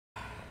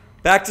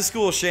Back to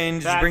school, Shane.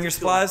 Did you bring your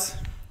supplies?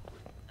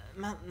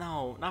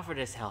 No, not for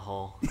this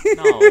hellhole.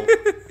 No.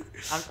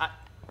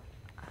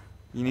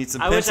 You need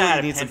some pencil,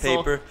 you need some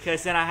paper.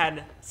 Because then I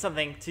had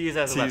something to use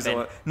as a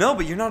weapon. No,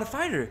 but you're not a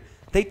fighter.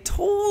 They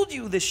told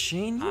you this,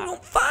 Shane. You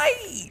don't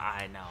fight.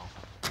 I know.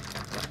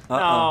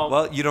 No.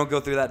 Well, you don't go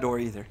through that door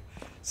either.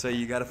 So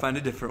you got to find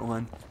a different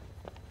one.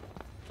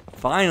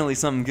 Finally,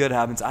 something good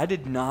happens. I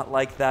did not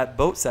like that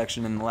boat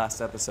section in the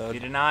last episode. You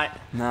did not?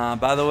 Nah,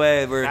 by the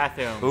way, we're...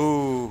 Bathrooms.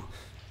 Ooh.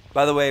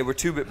 By the way, we're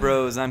 2-Bit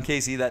Bros. I'm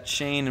Casey, that's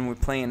Shane, and we're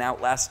playing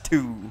Outlast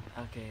 2.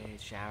 Okay,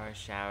 shower.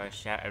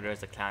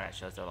 There's a clown that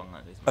shows up on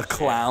this. A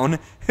clown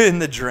in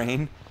the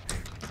drain?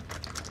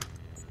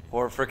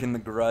 Or frickin' The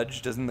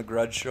Grudge. Doesn't The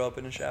Grudge show up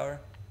in a shower?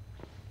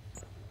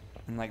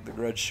 And like The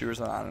Grudge shoes?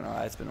 I don't know.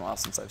 It's been a while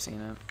since I've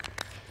seen it.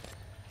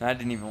 And I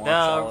didn't even watch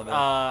all of it.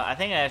 I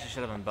think I actually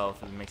showed up in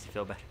both if it makes you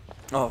feel better.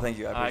 Oh, thank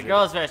you. I appreciate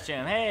girls'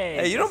 restroom. Hey.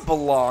 Hey, you don't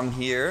belong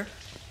here.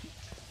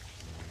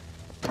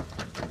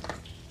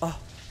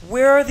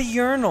 Where are the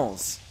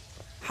urinals?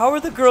 How are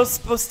the girls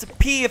supposed to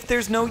pee if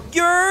there's no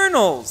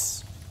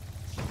urinals?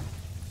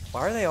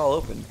 Why are they all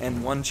open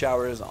and one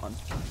shower is on?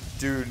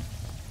 Dude,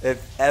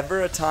 if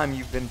ever a time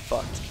you've been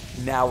fucked,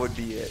 now would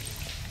be it.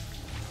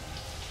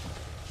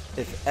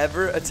 If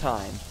ever a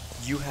time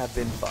you have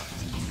been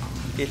fucked,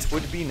 it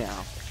would be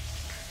now.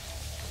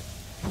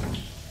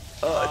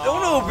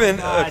 Don't open.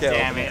 God okay,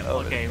 damn open it.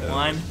 Open Okay, it.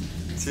 1,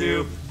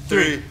 2,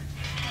 3.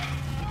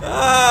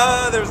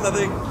 There's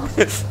nothing.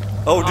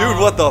 Oh, dude,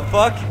 what the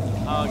fuck?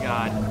 Oh,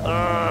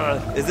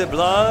 God. Is it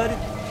blood?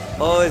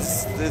 Oh,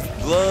 it's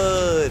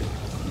blood.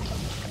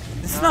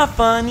 This is not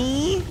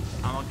funny.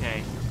 I'm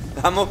okay.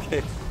 I'm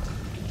okay.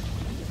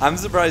 I'm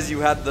surprised you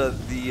had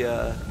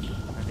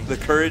the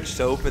courage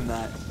to open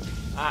that.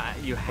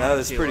 You have That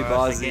was to, pretty or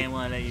else the ballsy. game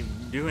won't let you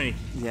do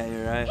anything. Yeah,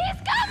 you're right.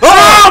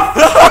 Oh!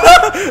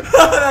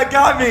 That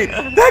got me.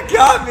 That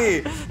got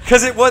me.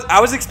 Because I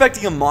was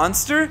expecting a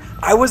monster.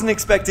 I wasn't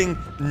expecting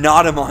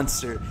not a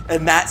monster,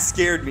 and that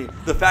scared me.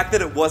 The fact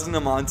that it wasn't a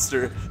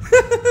monster.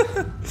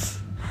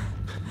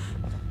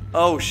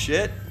 Oh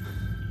shit.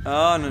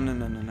 Oh no.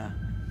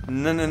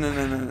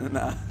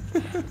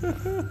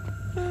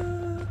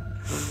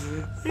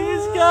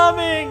 He's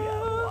coming.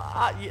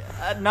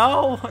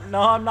 No,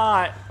 I'm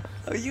not.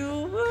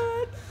 You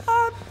would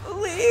not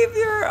believe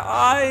your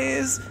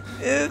eyes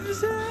if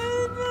 10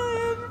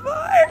 million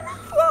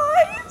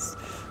fireflies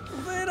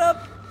lit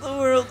up the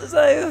world as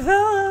I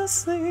fell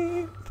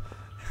asleep.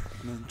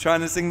 I'm trying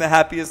to sing the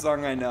happiest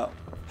song I know.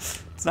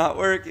 It's not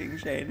working,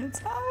 Shane.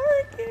 It's not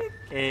working.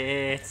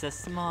 It's a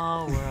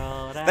small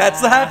world.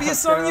 That's the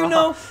happiest song you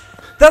know?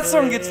 That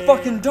song gets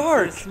fucking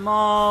dark. It's a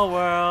small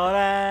world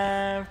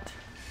after.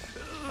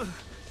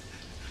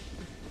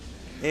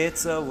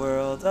 It's a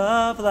world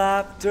of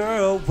laughter,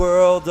 a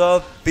world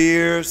of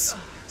fears.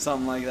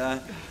 Something like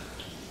that.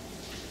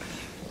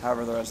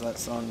 However the rest of that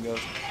song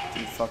goes.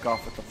 Dude, fuck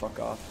off with the fuck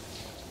off.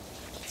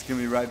 It's gonna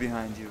be right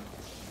behind you.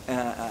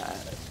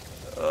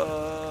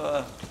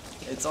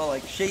 It's all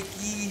like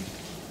shaky,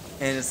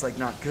 and it's like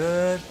not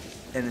good,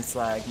 and it's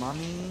like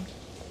mommy,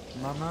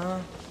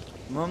 mama,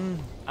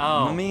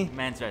 mommy.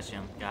 Men's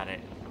restroom. Got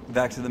it.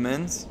 Back to the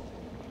men's.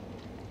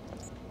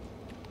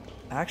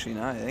 Actually,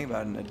 now that I think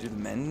about it, do the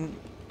men?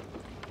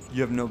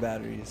 You have no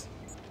batteries.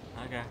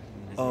 Okay.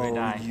 This is where we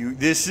die.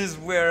 This is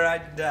where I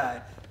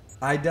die.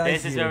 I die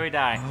This is where we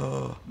die.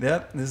 Oh,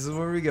 yep, this is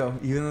where we go.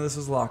 Even though this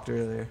was locked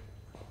earlier.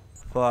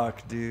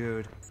 Fuck,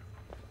 dude.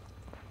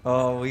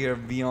 Oh, we are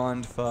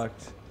beyond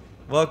fucked.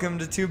 Welcome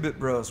to 2-Bit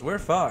Bros. We're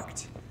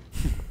fucked.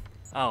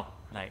 Oh,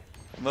 night.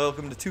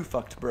 Welcome to 2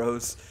 Fucked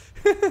Bros.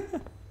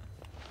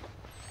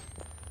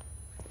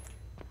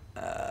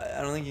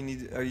 I don't think you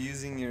need. Are you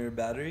using your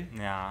battery?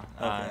 Yeah.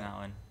 Okay. That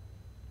one.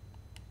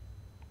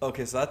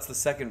 Okay, so that's the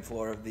second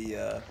floor of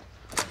the.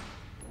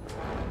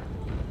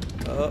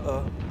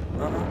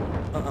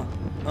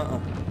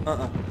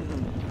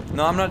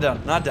 No, I'm not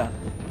down. Not down.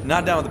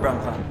 Not down with the brown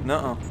clown.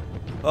 No.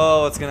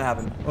 Oh, what's gonna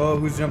happen? Oh,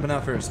 who's jumping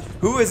out first?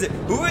 Who is it?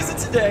 Who is it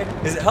today?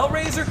 Is it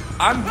Hellraiser?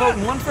 I'm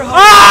voting 1 for Hellraiser.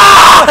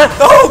 Ah!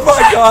 Oh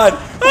my God!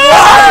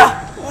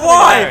 Why?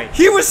 Why?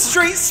 He was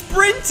straight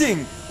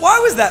sprinting. Why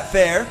was that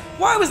fair?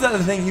 Why was that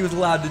the thing he was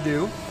allowed to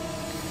do?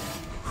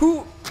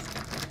 Who?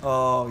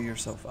 Oh, you're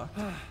so fucked.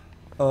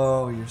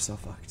 Oh, you're so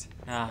fucked.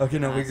 Okay,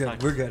 no, we're good.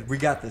 Fucked. We're good. We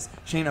got this.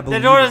 Shane, I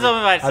believe. The door is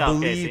open by itself, I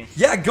believe. Casey.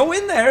 Yeah, go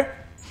in there.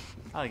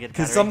 I'll get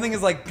Because something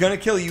is like gonna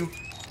kill you.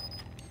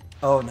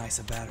 Oh, nice,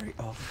 a battery.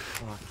 Oh,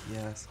 fuck,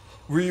 yes.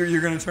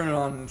 You're gonna turn it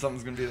on and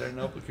something's gonna be there.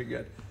 Nope, okay,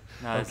 good.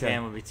 No, this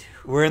game would be too.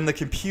 We're in the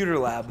computer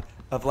lab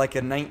of like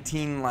a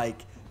 19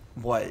 like.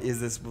 What is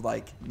this,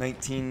 like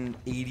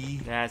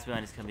 1980? That's when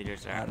his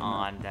computers are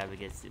on. That we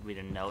get read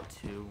a note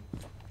to.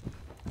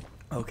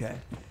 Okay.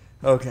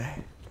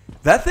 Okay.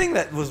 That thing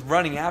that was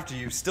running after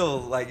you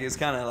still like is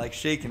kind of like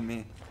shaking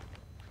me.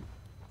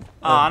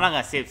 Oh, I'm not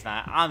gonna sleep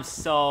tonight. I'm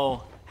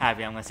so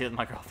happy I'm gonna sleep with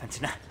my girlfriend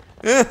tonight.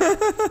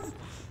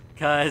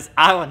 Cause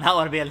I would not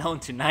want to be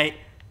alone tonight.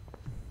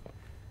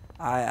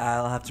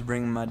 I'll have to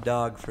bring my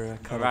dog for a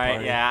cuddle Right?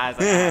 party. Yeah. I was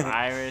like,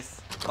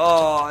 Iris.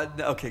 Oh,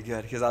 okay,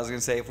 good. Because I was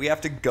gonna say if we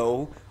have to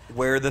go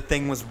where the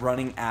thing was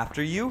running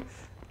after you,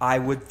 I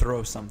would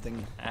throw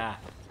something. Yeah.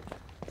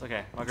 It's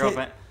okay. My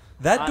girlfriend.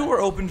 That door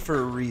opened for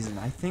a reason.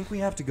 I think we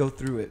have to go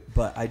through it,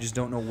 but I just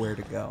don't know where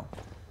to go.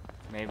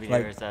 Maybe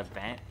like, there's a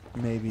vent.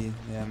 Maybe,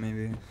 yeah,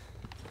 maybe.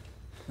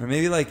 Or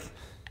maybe like.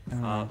 I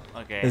don't know.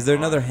 Okay. Is there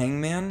another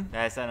hangman?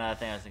 That's another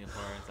thing I was looking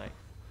for. It's like.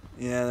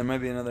 Yeah, there might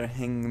be another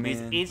hangman.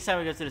 Because each time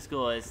we go to the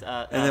school, it's.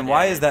 And then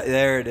why is that?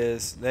 There it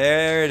is.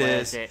 There it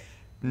is.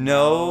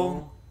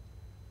 No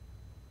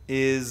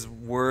is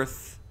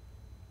worth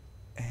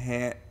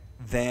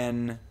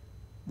than.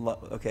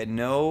 Okay,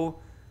 no,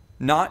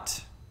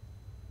 not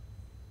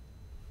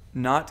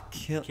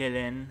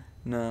killing.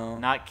 No.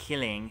 Not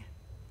killing.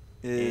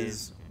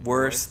 Is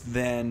worse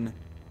than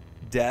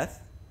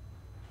death.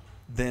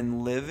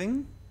 Than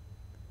living.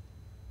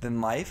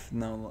 Than life.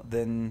 No.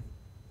 Than.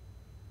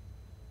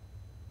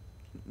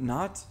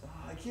 Not.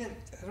 I can't.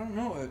 I don't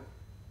know.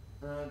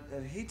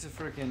 I'd hate to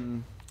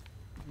freaking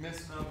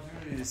miss an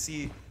opportunity to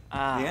see the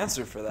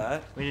answer for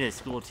that. We need a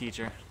school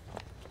teacher.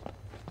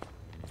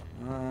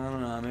 I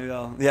don't know. Maybe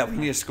I'll. Yeah, we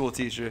need a school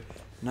teacher.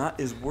 Not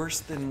is worse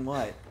than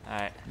what?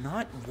 Alright.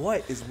 Not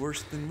what is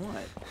worse than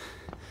what?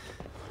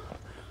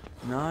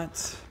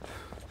 Not.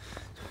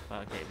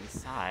 Okay, we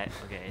saw it.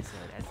 Okay, so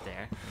that's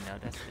there. We know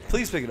that's there.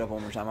 Please pick it up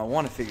one more time. I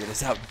want to figure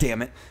this out.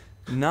 Damn it.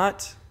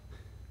 Not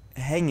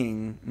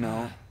hanging.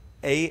 No.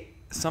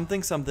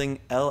 Something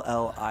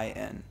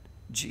LLING.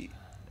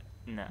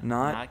 No.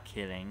 Not Not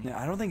killing. Yeah,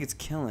 I don't think it's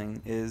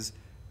killing. Is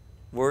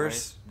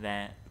worse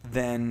than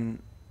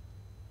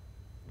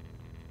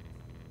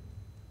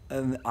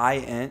an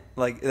IN.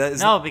 Like that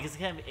is. No, because it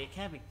can't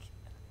be.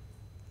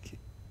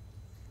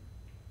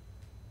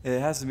 It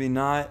has to be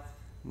not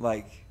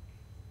like.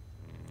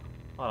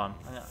 Hold on.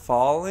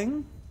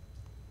 Falling.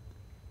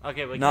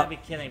 Okay, but it can't be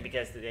killing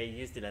because they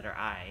used the letter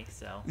I.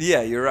 So.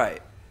 Yeah, you're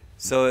right.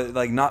 So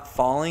like not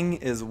falling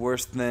is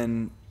worse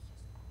than.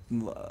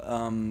 No.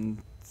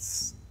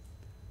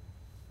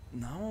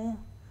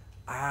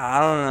 I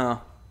don't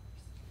know.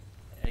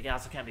 It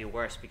also can't be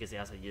worse because they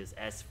also use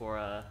S for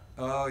a.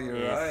 Oh, you're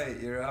right.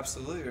 You're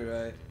absolutely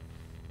right.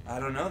 I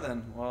don't know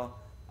then. Well,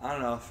 I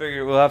don't know.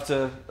 Figure we'll have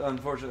to,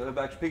 unfortunately,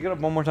 back to pick it up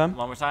one more time.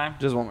 One more time?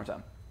 Just one more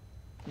time.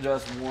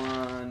 Just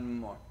one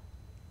more.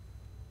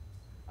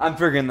 I'm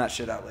figuring that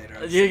shit out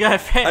later. You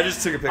got. I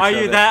just took a picture. Are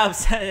you of that it.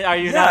 upset? Are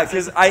you? Yeah,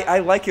 because I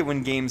like it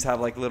when games have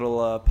like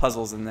little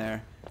puzzles in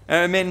there.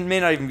 And it may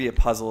not even be a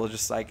puzzle.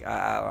 Just like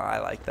I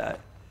like that.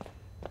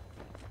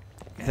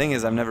 The thing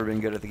is, I've never been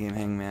good at the game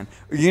Hangman.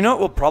 You know what?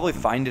 We'll probably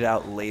find it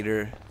out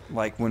later,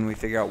 like when we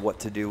figure out what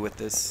to do with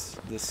this.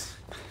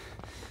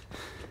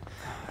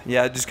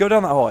 Yeah, just go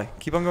down the hallway.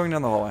 Keep on going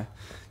down the hallway.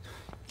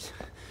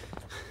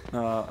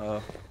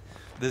 Uh-oh.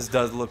 This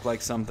does look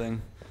like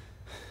something.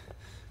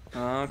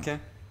 Okay.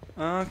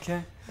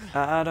 Okay.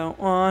 I don't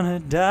want to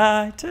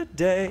die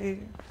today.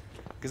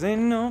 Because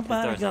ain't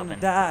nobody gonna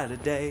die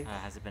today.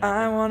 Has it been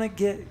I open? want to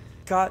get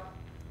caught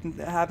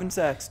having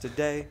sex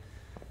today.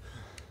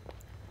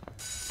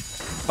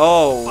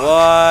 Oh,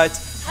 what?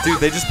 Dude,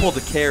 they just pulled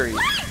a carry.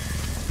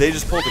 They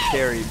just pulled a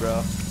carry,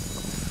 bro.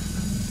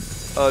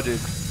 Oh, dude.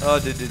 Oh,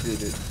 dude.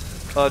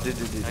 Oh, dude.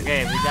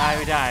 Okay, we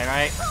die,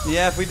 right?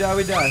 Yeah, if we die,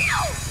 we die.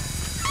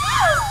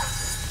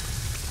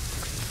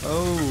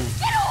 Oh.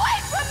 Get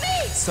away from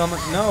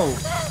me!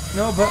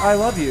 No, but I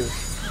love you.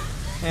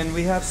 And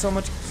we have so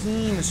much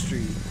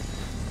chemistry.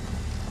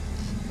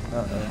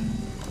 Uh-oh.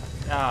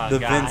 Oh, The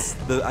God. vents,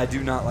 I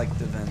do not like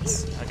the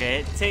vents.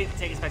 Okay, take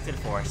us back to the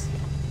forest.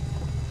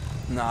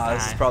 Nah,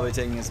 this is probably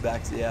taking us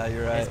back to, yeah,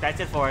 you're right. It's back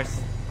to the forest.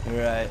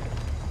 You're right.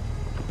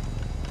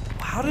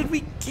 How did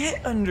we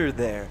get under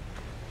there?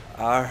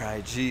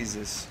 Alright,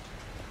 Jesus.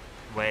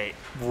 Wait.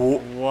 Whoa.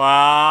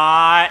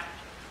 What?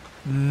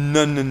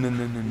 No.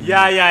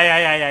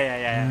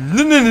 Yeah.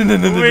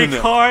 No.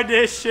 Record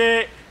this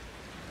shit.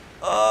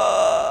 We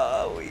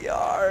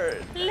are.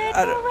 Let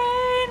the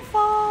rain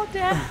fall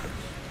down.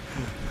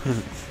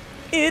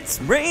 It's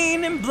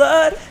raining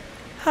blood.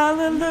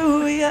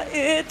 Hallelujah.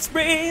 It's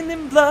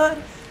raining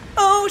blood.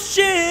 Oh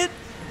shit.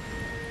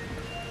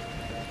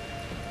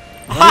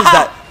 What is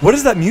that? What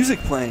is that music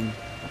playing?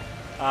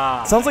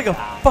 Sounds like a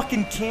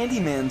fucking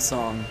Candyman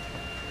song.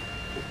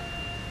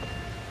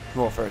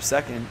 Well, for a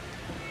second.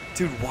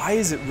 Dude, why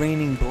is it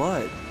raining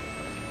blood?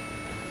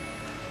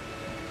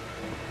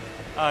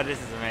 Oh,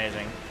 this is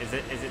amazing. Did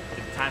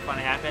the time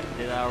finally happen?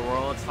 Did our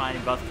worlds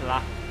finally both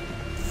collide?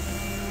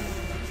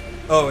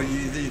 Oh,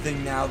 you think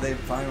now they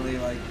finally,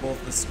 like,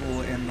 both the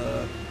school and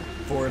the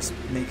forest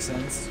make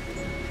sense?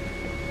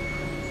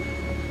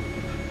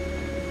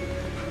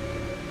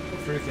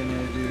 Freaking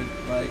A, dude.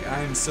 Like,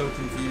 I'm so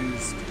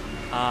confused.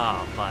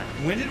 Oh, fun.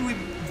 When did we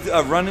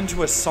run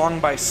into a song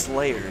by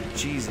Slayer?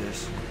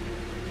 Jesus.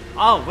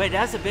 Oh, wait,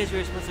 that's the bitch we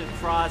were supposed to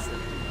cross,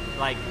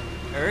 like,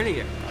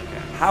 earlier. Okay.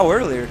 How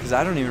earlier? Because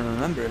I don't even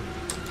remember.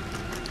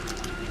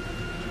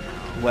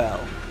 Well,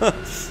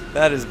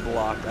 that is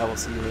blocked. I will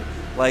see it.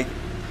 Like,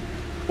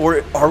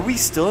 Or are we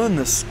still in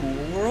the school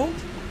world?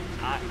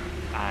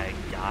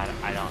 God,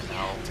 I don't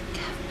know.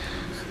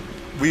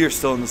 We are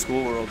still in the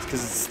school world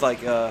because it's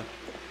like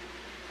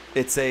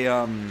it's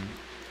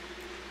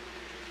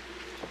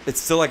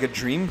still like a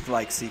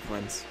dream-like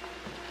sequence.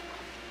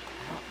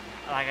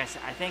 Like I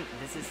said, I think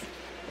this is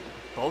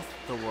both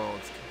the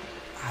worlds.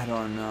 I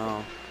don't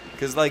know,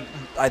 because like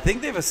I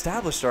think they've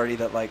established already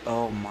that like,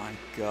 oh my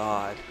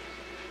god,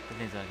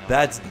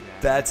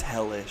 that's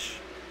hellish.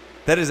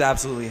 That is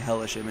absolutely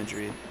hellish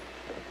imagery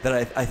that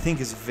I think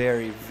is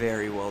very,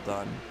 very well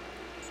done.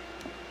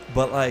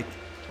 But like,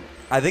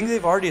 I think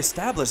they've already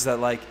established that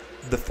like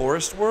the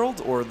forest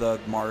world or the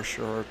marsh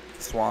or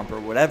swamp or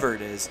whatever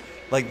it is,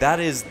 like that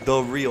is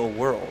the real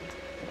world.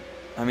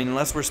 I mean,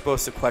 unless we're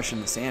supposed to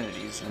question the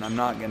sanities, and I'm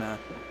not gonna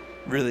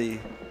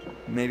really,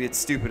 maybe it's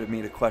stupid of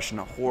me to question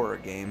a horror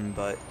game,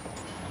 but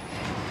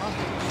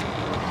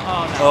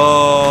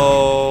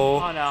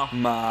oh no.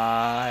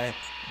 My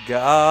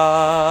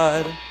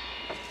god.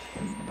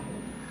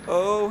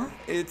 Oh,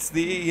 it's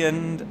the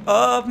end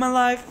of my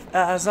life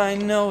as I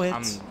know it.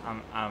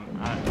 No.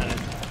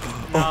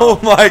 Oh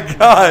my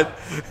god.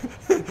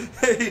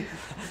 Hey,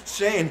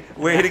 Shane,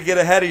 way to get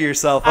ahead of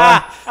yourself,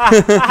 huh?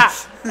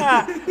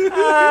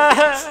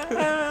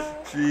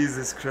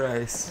 Jesus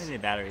Christ. We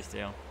need batteries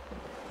too.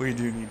 We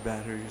do need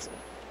batteries.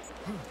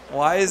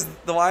 Why is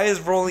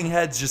rolling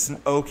heads just an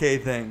okay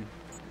thing?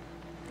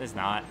 It's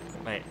not.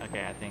 Wait,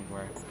 okay, I think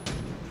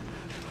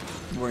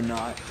We're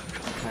not,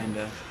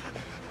 kinda.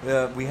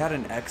 We had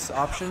an X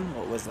option.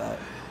 What was that?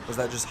 Was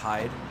that just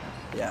hide?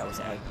 Yeah, it was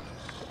hide.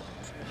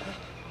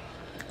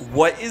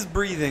 What is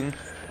breathing?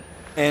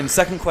 And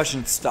second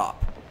question,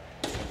 stop.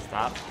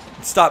 Stop?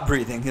 Stop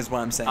breathing is what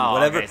I'm saying. Oh,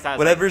 whatever, okay, so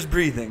whatever's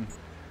breathing.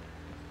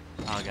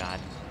 Oh god.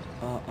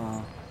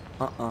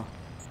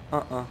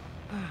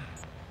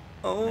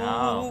 Oh,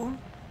 no.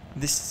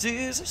 This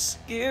is a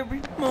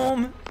scary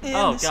moment in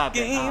this god,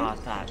 game,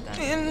 stop.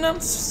 and I'm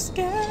so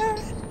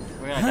scared.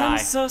 We're gonna die. I'm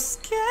so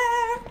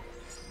scared.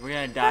 We're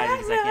gonna die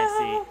because I can't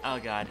see. Oh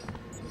god.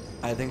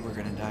 I think we're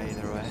gonna die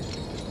either way.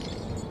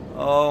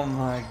 Oh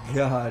my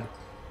god.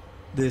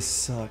 This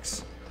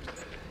sucks.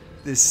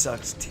 This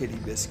sucks titty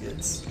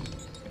biscuits.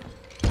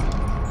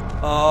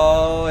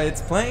 Oh,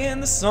 it's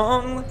playing the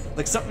song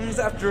like something's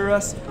after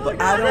us,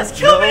 but I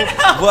don't know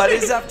what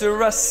is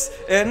after us,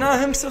 and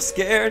I'm so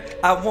scared.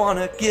 I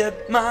wanna give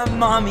my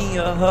mommy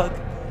a hug.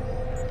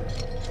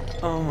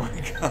 Oh my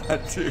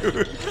god,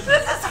 dude. This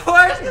is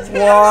worse.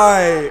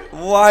 Why?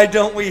 Why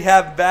don't we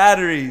have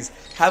batteries?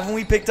 Haven't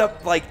we picked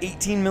up like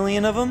 18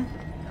 million of them?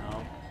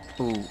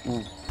 No.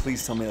 Ooh,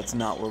 please tell me that's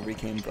not where we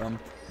came from.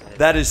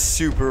 That is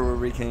super where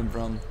we came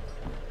from.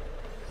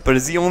 But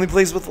it's the only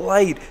place with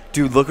light.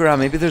 Dude, look around.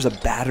 Maybe there's a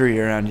battery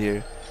around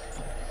here.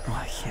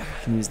 Oh, yeah,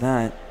 we can use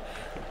that.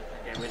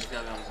 Okay, we're just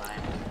gonna go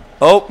blind.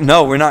 Oh,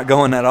 no, we're not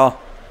going at all.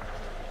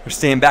 We're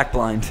staying back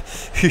blind.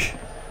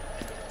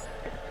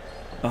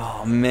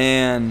 Oh,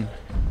 man.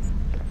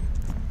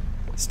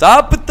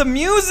 Stop with the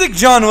music,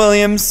 John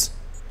Williams.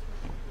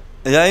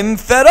 I'm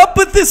fed up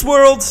with this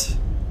world.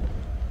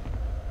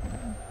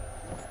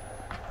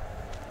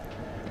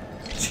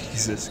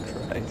 Jesus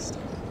Christ.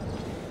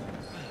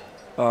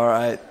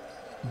 Alright.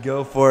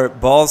 Go for it.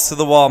 Balls to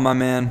the wall, my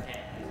man.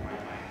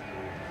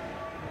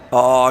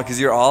 Oh, because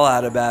you're all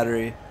out of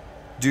battery.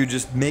 Dude,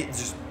 just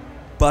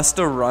bust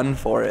a run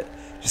for it.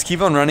 Just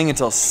keep on running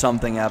until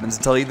something happens.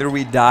 Until either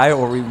we die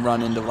or we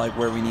run into like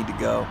where we need to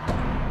go.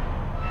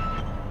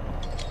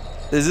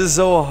 This is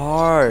so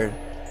hard.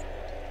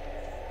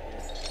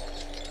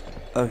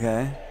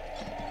 Okay.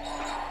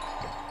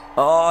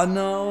 Oh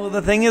no,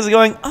 the thing is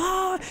going,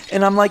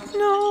 and I'm like,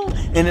 no.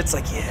 And it's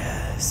like,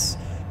 yes.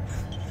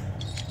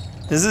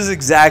 This is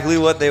exactly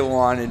what they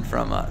wanted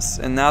from us.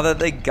 And now that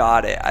they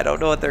got it, I don't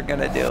know what they're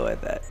gonna do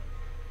with it.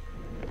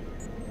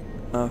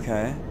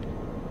 Okay.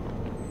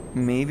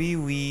 Maybe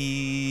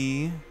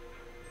we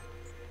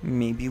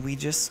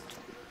just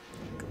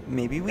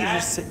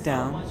sit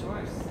down. So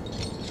much worse.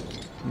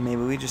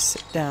 Maybe we just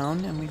sit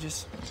down and we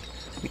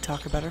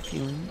talk about our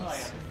feelings.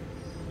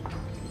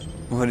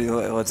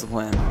 What's the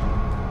plan?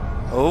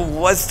 Oh,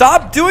 what?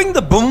 Stop doing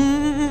the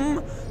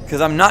boom! Because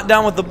I'm not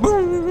down with the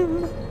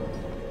boom.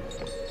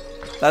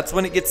 That's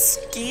when it gets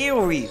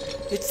scary.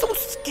 It's so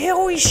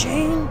scary,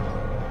 Shane.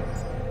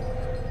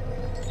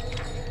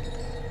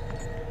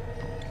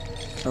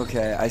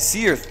 Okay, I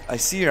see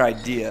your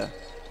idea.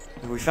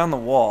 We found the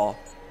wall.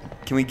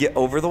 Can we get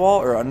over the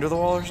wall or under the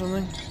wall or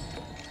something?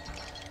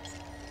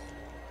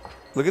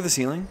 Look at the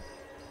ceiling.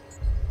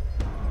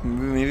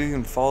 Maybe we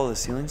can follow the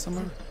ceiling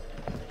somewhere.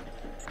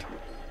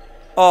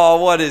 Oh,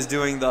 what is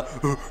doing the?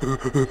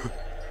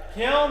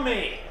 Kill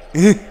me.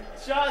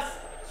 Just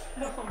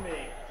kill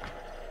me.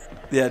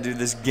 Yeah, dude,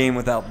 this game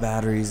without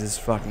batteries is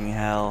fucking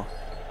hell.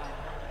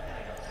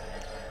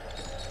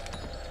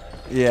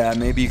 Yeah,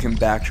 maybe you can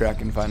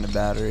backtrack and find a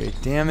battery.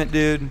 Damn it,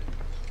 dude.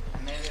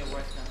 Maybe the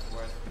worst comes to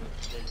worst.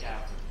 The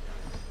guy.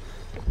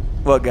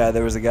 What guy?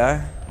 There was a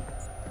guy?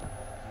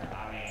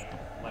 I mean,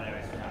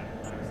 whatever.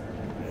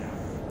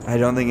 I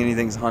don't think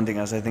anything's hunting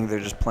us. I think they're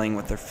just playing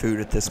with their food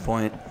at this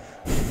point.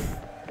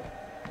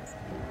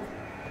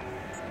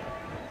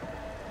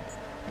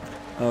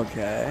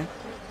 Okay.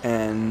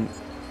 And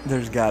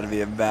there's got to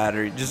be a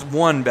battery. Just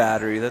one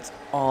battery. That's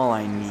all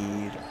I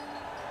need.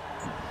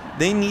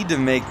 They need to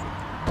make...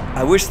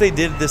 I wish they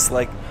did this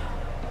like...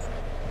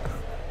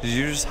 Did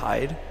you just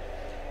hide?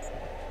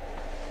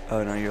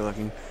 Oh, no, you're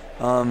looking.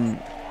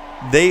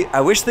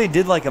 I wish they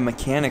did like a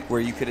mechanic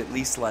where you could at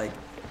least like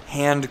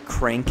hand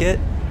crank it.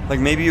 Like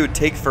maybe it would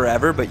take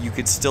forever, but you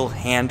could still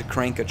hand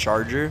crank a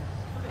charger.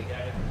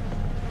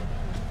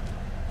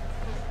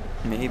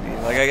 Maybe.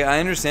 Like I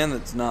understand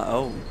that's not.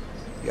 Oh,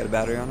 you got a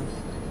battery on it?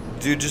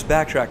 Dude, just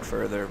backtrack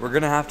further. We're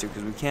gonna have to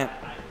because we can't.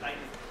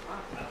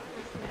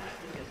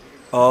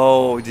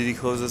 Oh, did he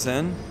close us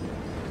in?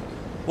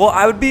 Well,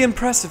 I would be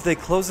impressed if they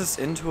closed us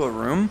into a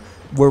room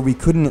where we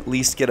couldn't at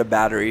least get a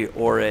battery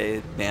or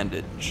a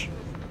bandage.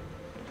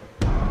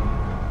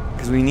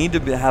 Because we need to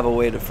have a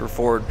way for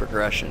forward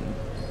progression.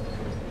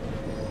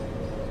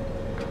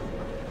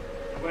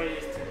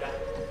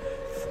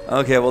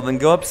 Okay, well then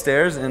go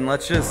upstairs and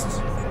let's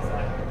just...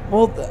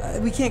 Well,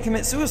 we can't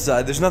commit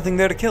suicide. There's nothing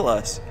there to kill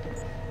us.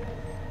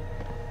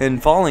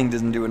 And falling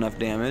doesn't do enough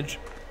damage.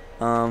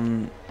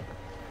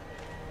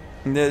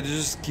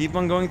 Just keep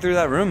on going through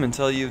that room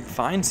until you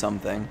find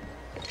something.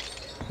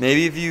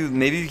 Maybe if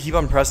you keep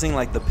on pressing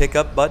like the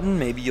pickup button,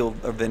 maybe you'll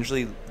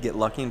eventually get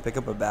lucky and pick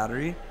up a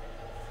battery.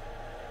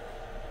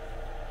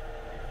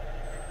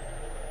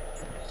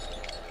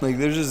 Like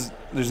there's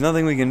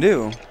nothing we can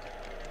do.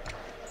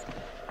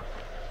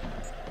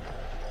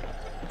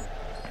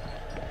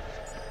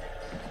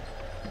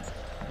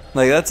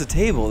 Like that's a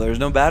table. There's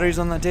no batteries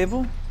on that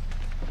table?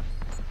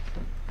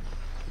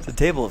 It's a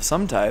table of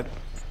some type.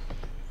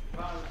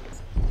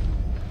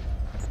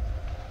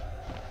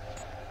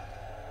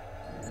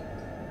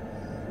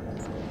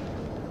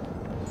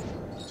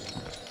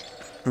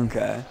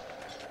 Okay,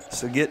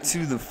 so get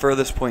to the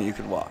furthest point you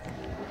could walk.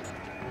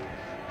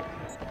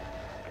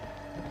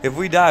 If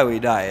we die, we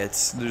die.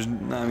 There's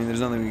nothing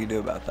we can do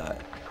about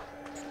that.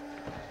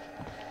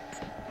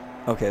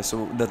 Okay,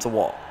 so that's a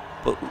wall,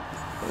 but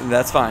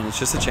that's fine. It's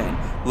just a chain.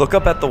 Look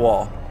up at the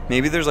wall.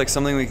 Maybe there's like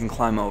something we can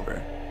climb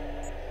over.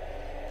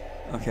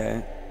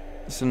 Okay,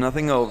 so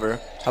nothing over.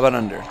 How about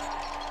under?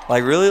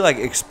 Like really, like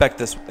inspect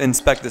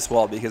this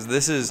wall because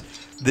this is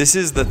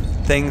the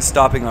thing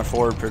stopping our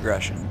forward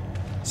progression.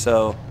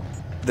 So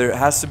it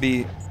has to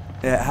be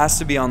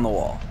on the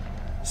wall.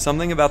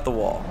 Something about the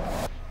wall.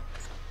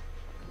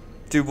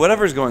 Dude,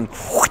 whatever's going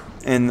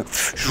and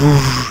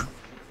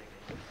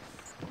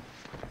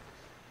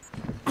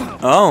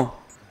oh.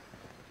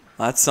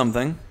 That's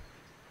something.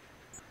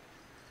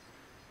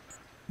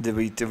 Did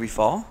we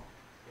fall?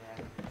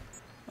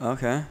 Yeah.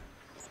 Okay.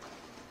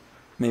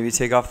 Maybe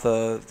take off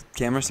the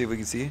camera, see if we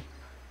can see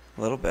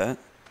a little bit.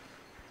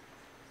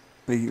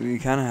 We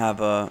kind of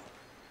have a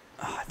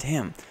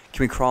damn.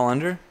 Can we crawl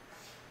under?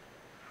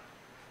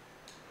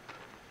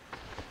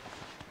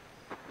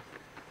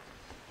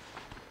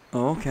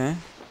 Oh, okay.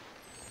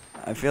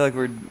 I feel like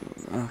we're...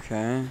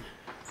 Okay.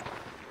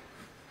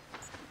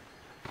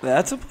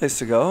 That's a place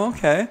to go.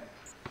 Okay.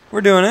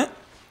 We're doing it.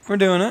 We're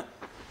doing it.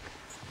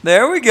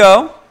 There we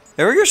go.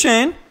 There we go,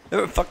 Shane.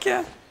 Fuck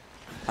yeah.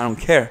 I don't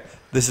care.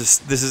 This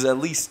is at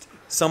least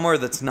somewhere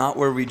that's not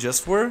where we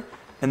just were,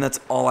 and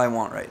that's all I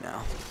want right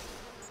now.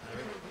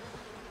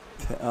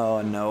 Oh,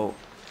 a note.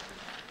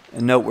 A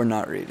note we're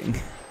not reading.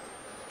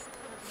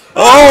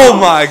 Oh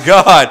my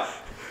god!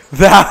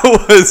 That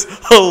was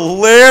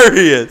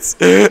hilarious!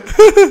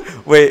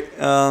 Wait,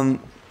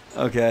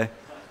 okay.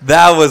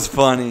 That was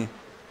funny.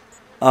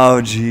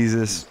 Oh,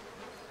 Jesus.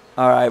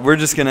 Alright, we're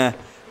just gonna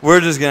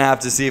have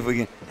to see if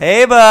we can...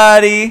 Hey,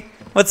 buddy!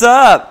 What's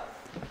up?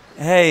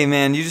 Hey,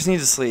 man, you just need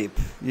to sleep.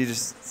 You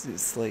just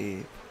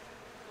sleep.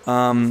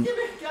 Give me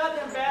a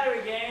goddamn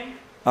battery game.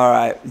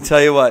 Alright, tell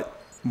you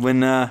what.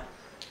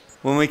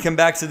 When we come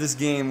back to this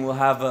game, we'll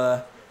have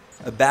a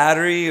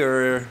battery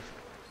or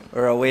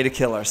a way to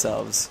kill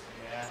ourselves.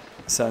 Yeah.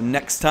 So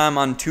next time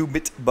on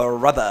 2-Bit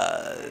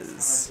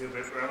Brothers.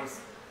 2-Bit Bros.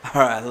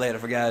 Alright, later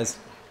for guys.